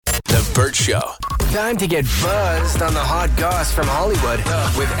The Burt Show. Time to get buzzed on the hot goss from Hollywood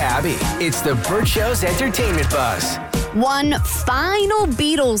with Abby. It's The Burt Show's entertainment buzz. One final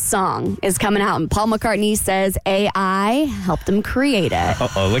Beatles song is coming out, and Paul McCartney says AI helped him create it.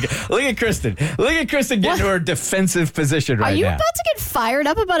 Look at Kristen. Look at Kristen getting to her defensive position right now. Are you about to get fired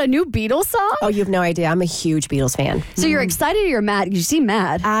up about a new Beatles song? Oh, you have no idea. I'm a huge Beatles fan. So you're excited or you're mad? You seem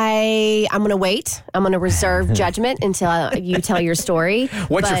mad. I'm going to wait. I'm going to reserve judgment until you tell your story.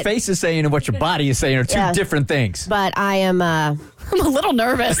 What your face is saying and what your body is saying are two different things. But I am... I'm a little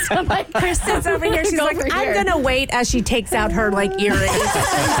nervous. I'm like, Kristen's over here. She's like, I'm going to wait as she takes out her earrings.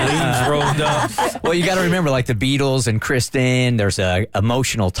 Sleeves rolled up. Well, you got to remember, like the Beatles and Kristen, there's a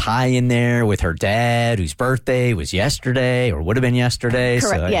emotional tie in there with her dad, whose birthday was yesterday or would have been yesterday.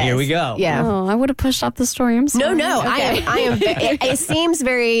 Correct, So yes. here we go. Yeah. oh, I would have pushed off the story. I'm sorry. No. Okay. I am. It seems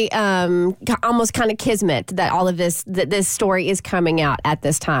very almost kind of kismet that all of this story is coming out at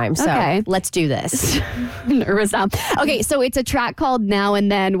this time. So Okay. let's do this. Nervous now. Okay, so it's a track called Now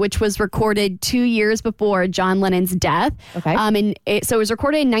and Then, which was recorded 2 years before John Lennon's death. Okay. So it was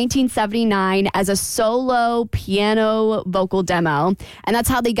recorded in 1979 as a solo piano vocal demo. And that's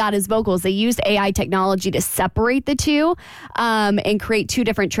how they got his vocals. They used AI technology to separate the two and create two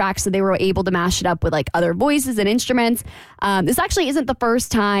different tracks, so they were able to mash it up with like other voices and instruments. This actually isn't the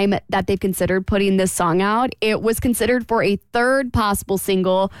first time that they've considered putting this song out. It was considered for a third possible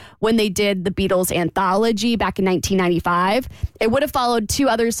single when they did the Beatles anthology back in 1995. It would have followed two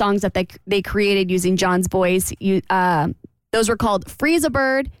other songs that they created using John's voice. Those were called Freeze a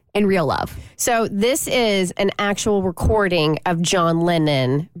Bird and Real Love. So this is an actual recording of John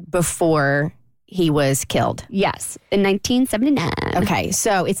Lennon before he was killed. Yes, in 1979. Okay,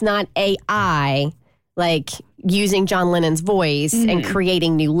 so it's not AI like using John Lennon's voice and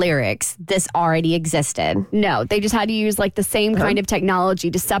creating new lyrics. This already existed. No, they just had to use like the same kind of technology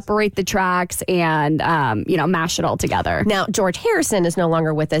to separate the tracks and, mash it all together. Now, George Harrison is no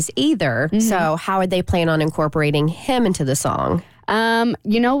longer with us either. So how would they plan on incorporating him into the song?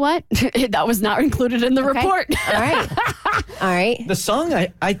 You know what? That was not included in the report. All right. All right. The song,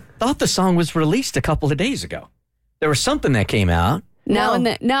 I thought the song was released a couple of days ago. There was something that came out. No,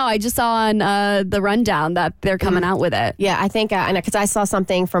 I just saw on the rundown that they're coming out with it. Yeah, I think, because I saw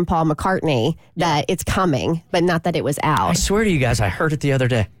something from Paul McCartney that it's coming, but not that it was I out. swear to you guys, I heard it the other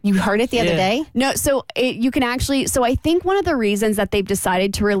day. You heard it the other day? No, so you can actually, so I think one of the reasons that they've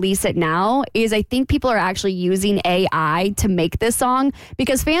decided to release it now is I think people are actually using AI to make this song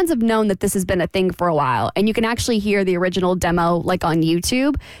because fans have known that this has been a thing for a while, and you can actually hear the original demo like on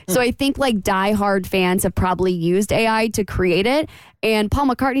YouTube. So I think like diehard fans have probably used AI to create it. And Paul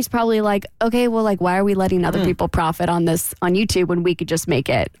McCartney's probably like, okay, well, like, why are we letting other people profit on this on YouTube when we could just make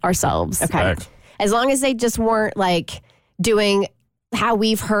it ourselves? Okay. Right. As long as they just weren't like doing how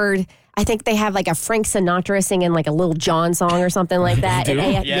we've heard. I think they have like a Frank Sinatra singing like a Lil Jon song or something like that.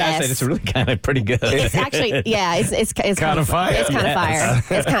 And Yes, it's really kind of pretty good. It's actually, yeah, it's kind of fire. It's kind of fire.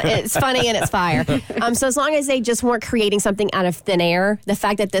 It's funny and it's fire. So as long as they just weren't creating something out of thin air, the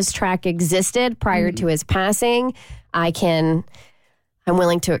fact that this track existed prior to his passing, I'm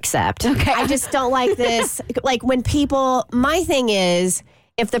willing to accept. Okay. I just don't like this. Like when people, my thing is,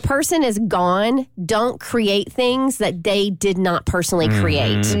 if the person is gone, don't create things that they did not personally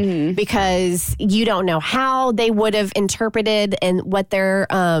create because you don't know how they would have interpreted and what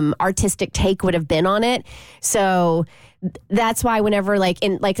their artistic take would have been on it. So that's why whenever like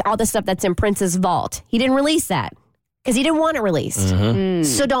all the stuff that's in Prince's vault, he didn't release that. Because he didn't want it released.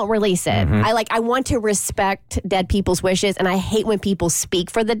 So don't release it. I want to respect dead people's wishes, and I hate when people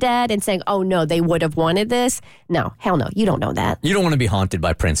speak for the dead and saying, oh, no, they would have wanted this. No, hell no. You don't know that. You don't want to be haunted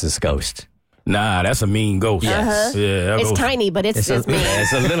by Prince's ghost. Nah, that's a mean ghost. Yes. Yeah, It's tiny, but it's mean.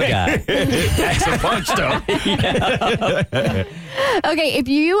 It's a little guy. That's a punch, though. Okay, if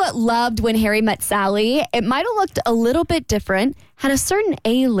you loved When Harry Met Sally, it might have looked a little bit different had a certain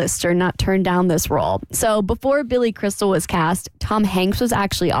A-lister not turned down this role. So before Billy Crystal was cast, Tom Hanks was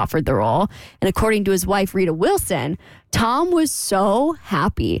actually offered the role. And according to his wife, Rita Wilson, Tom was so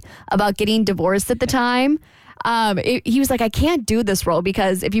happy about getting divorced at the time. He was like, I can't do this role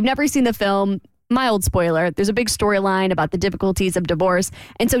because if you've never seen the film, mild spoiler, there's a big storyline about the difficulties of divorce.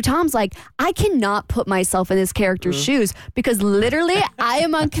 And so Tom's like, I cannot put myself in this character's shoes because literally I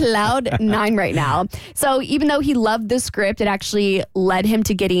am on cloud 9 right now. So even though he loved the script, it actually led him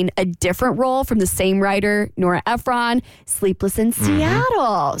to getting a different role from the same writer, Nora Ephron, Sleepless in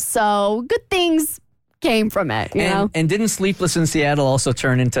Seattle. So good things came from it, you know? And didn't Sleepless in Seattle also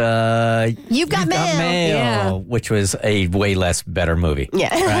turn into You've Got Mail. Yeah. Which was a way less better movie.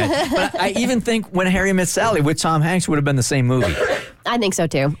 Yeah. Right? But I even think When Harry Met Sally with Tom Hanks would have been the same movie. I think so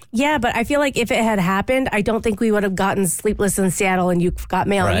too. Yeah, but I feel like if it had happened, I don't think we would have gotten Sleepless in Seattle and You've Got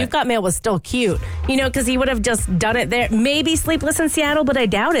Mail. Right. You've Got Mail was still cute, because he would have just done it there. Maybe Sleepless in Seattle, but I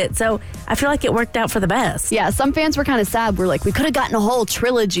doubt it. So I feel like it worked out for the best. Yeah, some fans were kind of sad. We're like, we could have gotten a whole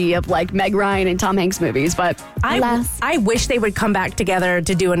trilogy of like Meg Ryan and Tom Hanks movies, but alas. I wish they would come back together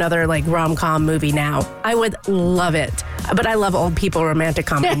to do another like rom-com movie now. I would love it. But I love old people romantic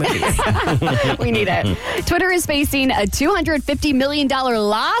comedy movies. We need it. Twitter is facing a $250 million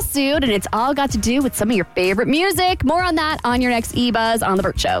lawsuit, and it's all got to do with some of your favorite music. More on that on your next eBuzz on The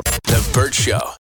Burt Show. The Burt Show.